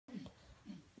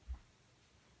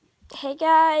Hey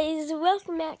guys,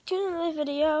 welcome back to another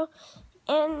video,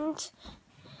 and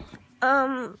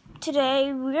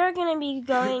today we are gonna be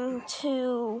going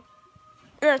to,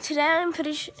 today I'm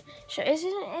pretty sure, is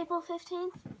it April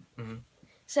 15th? Mm-hmm.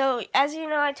 So, as you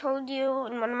know, I told you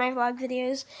in one of my vlog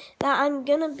videos that I'm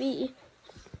gonna be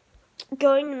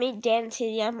going to meet Dan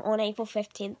TDM on April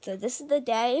 15th, so this is the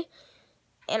day,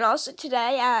 and also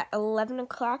today at 11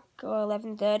 o'clock or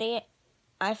 11:30,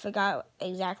 I forgot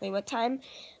exactly what time,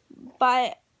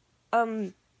 but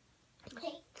we're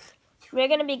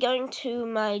gonna be going to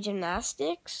my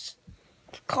gymnastics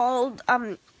called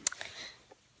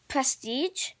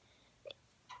Prestige.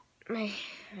 My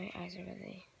eyes are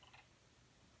really,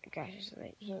 gosh, it's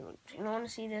like, here, you don't want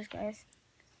to see this, guys?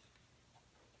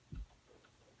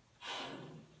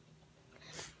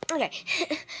 Okay,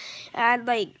 and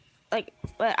like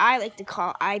what I like to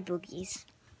call eye boogies.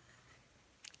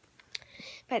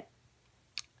 But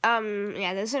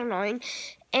yeah, those are annoying.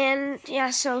 And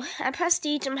yeah, so at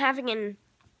Prestige, I'm having an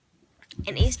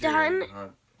Easter hunt.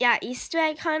 Yeah, Easter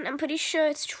egg hunt. I'm pretty sure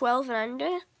it's 12 and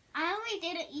under. I only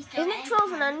did an Easter egg. Isn't it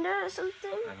 12 and under or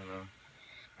something? I don't know.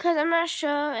 Because I'm not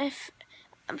sure if,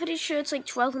 I'm pretty sure it's like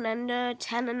 12 and under,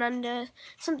 10 and under,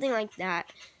 something like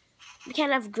that. We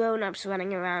can't have grown-ups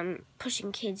running around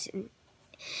pushing kids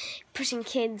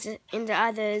into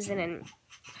others and then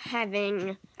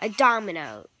having a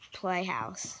domino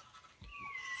playhouse.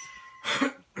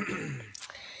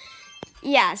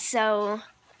 Yeah, so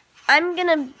I'm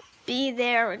gonna be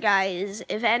there, guys.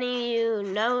 If any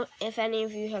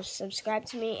of you have subscribed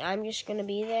to me, I'm just gonna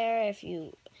be there. If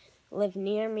you live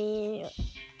near me,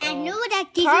 I know that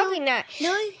video. probably not.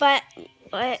 No, But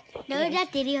what? no,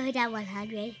 that video hit at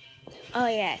 100. Oh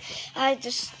yeah, I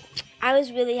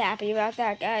was really happy about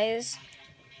that, guys.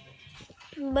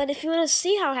 But if you want to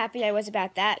see how happy I was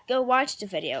about that, go watch the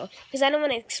video, because I don't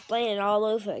want to explain it all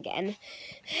over again.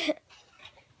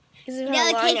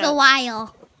 It'll take a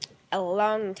while. A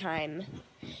long time.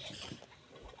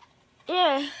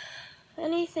 Yeah.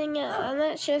 Anything else? I'm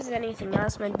not sure if there's anything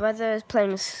else. My brother is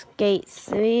playing Skate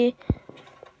 3,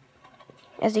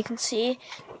 as you can see.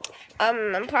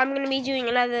 I'm probably going to be doing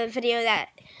another video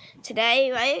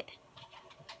today, right?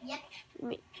 Yep.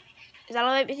 Is that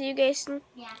alright with you, Jason?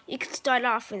 Yeah. You can start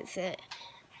off with it.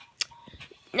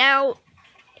 Now,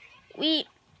 you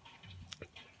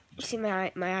see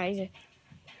my eyes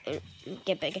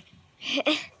get bigger.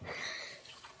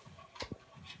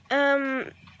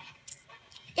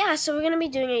 Yeah, so we're gonna be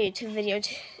doing a YouTube video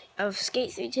of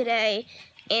Skate 3 today,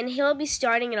 and he'll be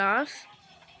starting it off.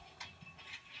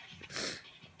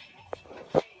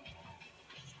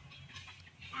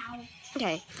 Ow.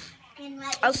 Okay.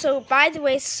 Also, by the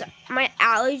way, my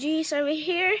allergies over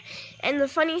here, and the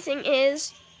funny thing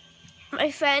is,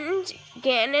 my friend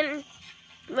Gannon,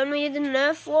 when we did the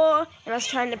Nerf war, and I was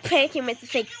trying to prank him with the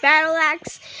fake battle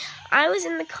axe, I was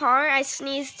in the car, I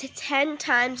sneezed 10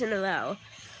 times in a row.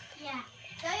 Yeah.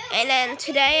 And then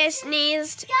today I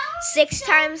sneezed 6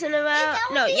 times in a row.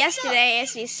 No, yesterday I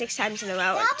sneezed 6 times in a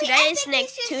row. Today I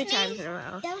sneezed 2 times in a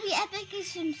row. That would be epic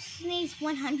if you sneeze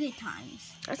 100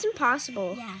 times. That's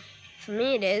impossible. Yeah. For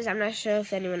me it is. I'm not sure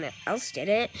if anyone else did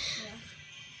it.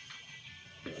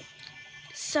 Yeah.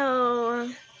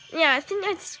 So, yeah, I think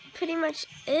that's pretty much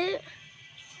it.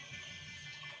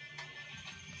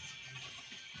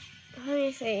 Let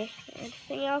me see.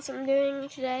 Anything else I'm doing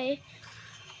today?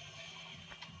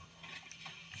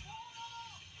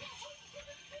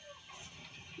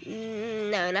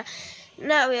 No,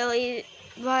 not really.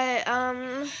 But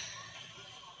I'm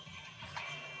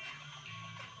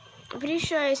pretty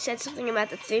sure I said something about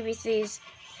the 3v3s.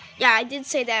 Yeah, I did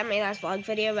say that in my last vlog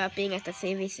video about being at the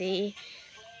 3v3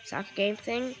 soccer game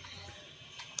thing.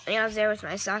 And I was there with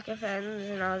my soccer friends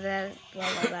and all that, blah,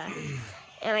 blah, blah.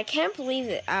 And I can't believe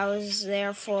that I was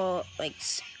there for, like,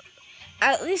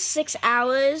 at least 6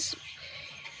 hours.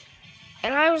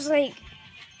 And I was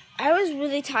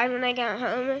really tired when I got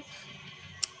home.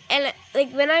 And,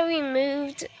 like, when I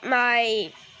removed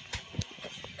my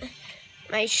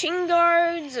shin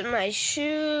guards, my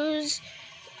shoes,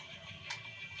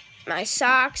 my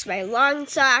socks, my long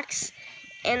socks,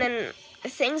 and then the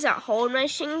things that hold my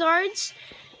shin guards,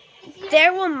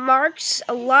 there were marks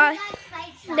a lot.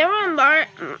 There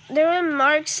were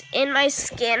marks in my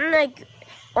skin, like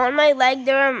on my leg.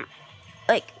 There were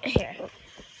like here,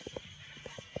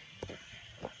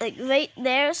 like right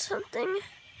there or something.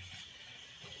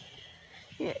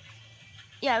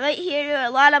 Yeah, right here there were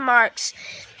a lot of marks.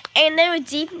 And they were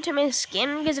deep into my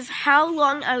skin because of how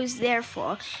long I was there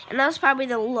for. And that was probably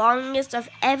the longest I've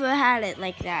ever had it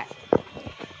like that.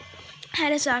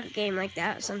 Had a soccer game like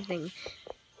that or something.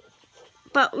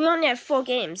 But we only had 4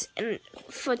 games, and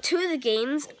for 2 of the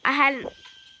games, I hadn't.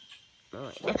 Oh,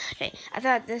 wait, no. Okay, I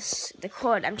thought the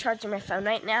cord. I'm charging my phone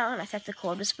right now, and I thought the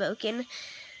cord was broken.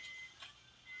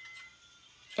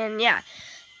 And yeah,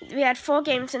 we had 4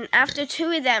 games, and after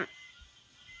 2 of them,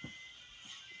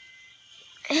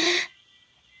 Jason,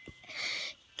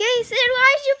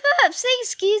 why'd you burp? Say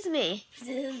excuse me.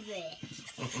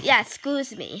 Yeah,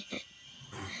 excuse me.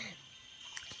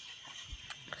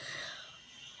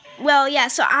 Well, yeah,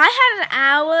 so I had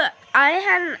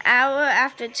an hour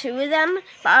after 2 of them,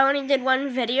 but I only did 1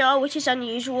 video, which is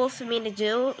unusual for me to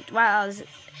do while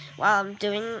I'm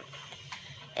doing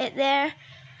it there.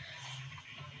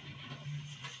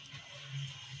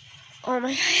 Oh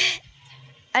my god.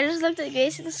 I just looked at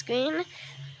Grace at the screen,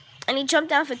 and he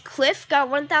jumped off a cliff, got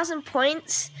 1,000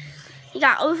 points. He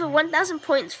got over 1,000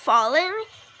 points falling,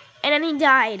 and then he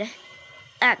died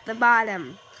at the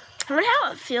bottom. I wonder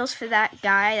how it feels for that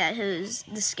guy who's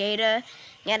the skater,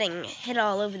 getting hit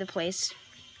all over the place.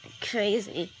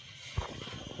 Crazy.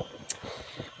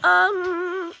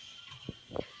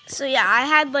 So yeah, I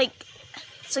had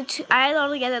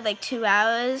altogether like 2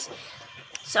 hours.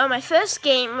 So my first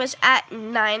game was at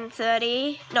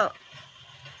 8:30,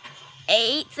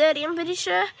 I'm pretty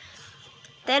sure.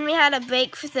 Then we had a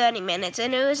break for 30 minutes,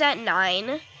 and it was at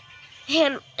 9.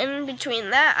 And in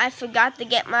between that, I forgot to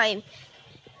get my...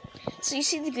 So you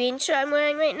see the green shirt I'm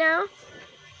wearing right now?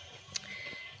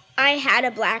 I had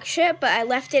a black shirt, but I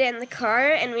left it in the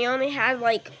car, and we only had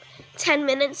like 10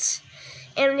 minutes.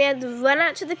 And we had to run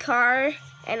out to the car,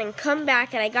 and then come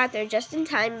back, and I got there just in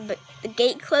time, but the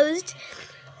gate closed.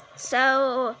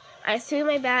 So I threw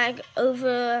my bag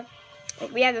over,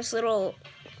 like we have this little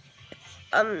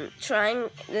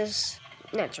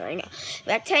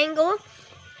rectangle,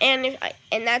 and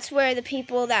that's where the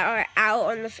people that are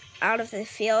out of the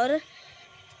field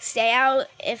stay out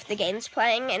if the game's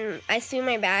playing. And I threw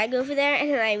my bag over there, and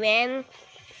then I ran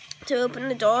to open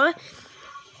the door.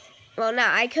 Well, no,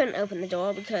 I couldn't open the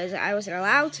door because I wasn't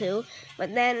allowed to.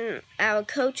 But then our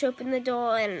coach opened the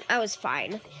door, and I was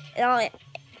fine. It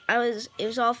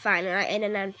was all fine, and I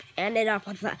ended up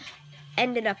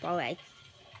all like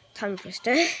tongue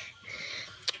twister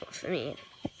for me.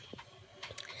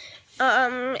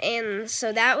 And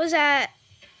so that was at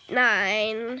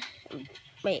 9.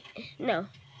 Wait, no.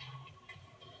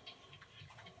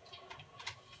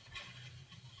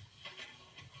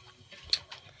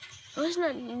 It wasn't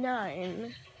at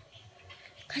 9,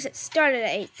 because it started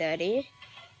at 8:30.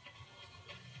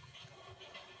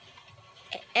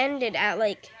 It ended at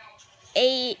like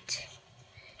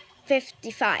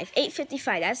 8:55.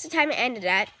 8:55. That's the time it ended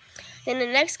at. Then the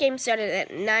next game started at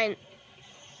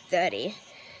 9:30.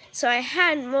 So I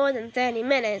had more than 30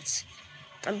 minutes.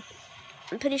 I'm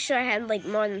pretty sure I had like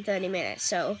more than 30 minutes.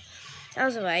 So that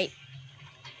was alright.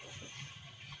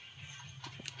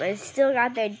 But I still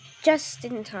got there just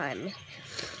in time.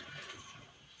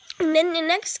 And then the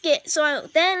next game,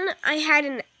 then I had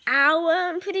an hour,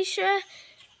 I'm pretty sure.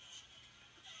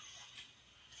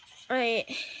 Wait,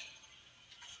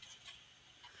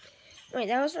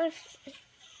 that was my...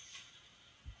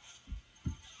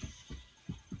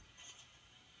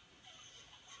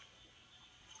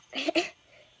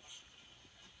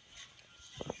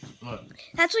 What?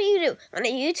 That's what you do. When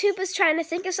a YouTuber is trying to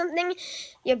think of something,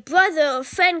 your brother or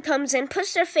friend comes in,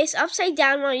 puts their face upside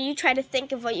down while you try to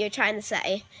think of what you're trying to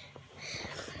say.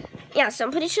 Yeah, so I'm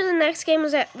pretty sure the next game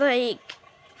was at like...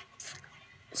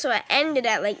 So it ended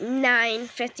at like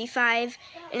 9:55,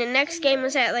 and the next game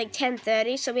was at like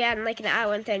 10:30, so we had like an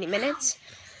hour and 30 minutes.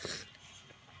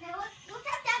 Now look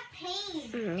at that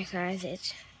pain. Yes, that's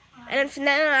it. And then from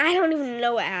then on, I don't even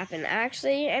know what happened.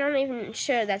 Actually, I don't even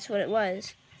sure that's what it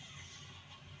was.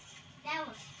 That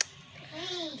was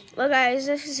pain. Well, guys,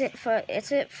 it's it for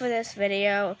this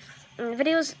video. And the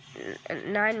video's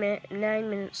 9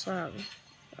 minutes long.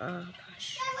 Oh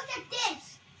gosh. Now look at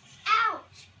this.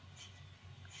 Ouch.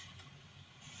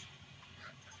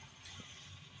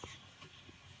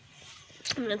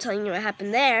 I'm not telling you what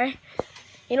happened there.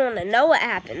 You don't want to know what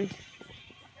happened,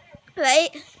 right?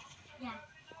 Yeah.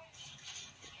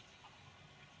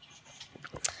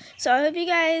 So I hope you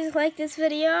guys like this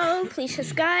video. Please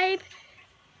subscribe.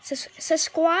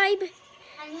 Subscribe.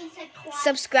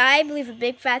 Subscribe. Leave a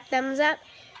big fat thumbs up.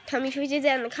 Tell me if you did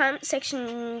that in the comment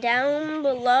section down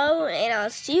below. And I'll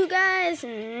see you guys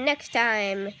next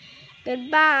time.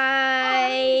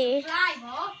 Goodbye.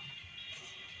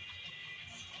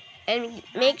 And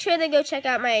make sure to go check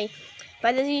out my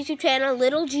brother's YouTube channel,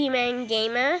 Little G-Man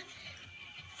Gamer.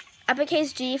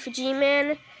 Uppercase G for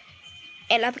G-Man,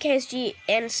 and uppercase G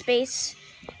and space,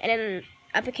 and then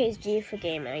uppercase G for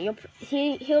gamer.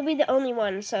 He'll be the only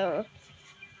one. So,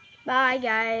 bye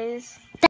guys.